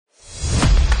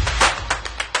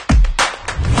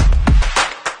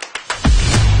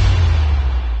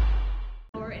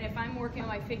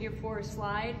figure four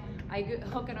slide, I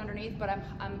hook it underneath, but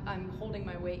I'm holding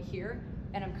my weight here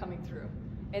and I'm coming through.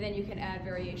 And then you can add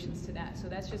variations to that. So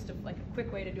that's just like a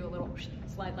quick way to do a little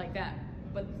slide like that,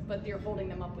 but you're holding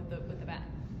them up with the bat.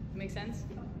 Make sense?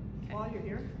 Okay. While you're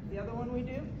here, the other one we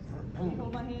do, you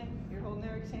hold my hand, you're holding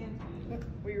Eric's hand.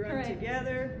 We run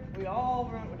together, we all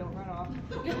run, we don't run off.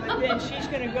 And then she's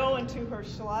going to go into her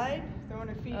slide, throwing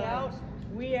her feet out.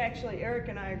 We actually, Eric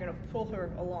and I are going to pull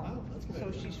her along.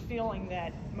 So she's feeling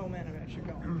that momentum as you're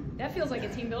going. That feels like a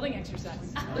team building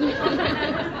exercise.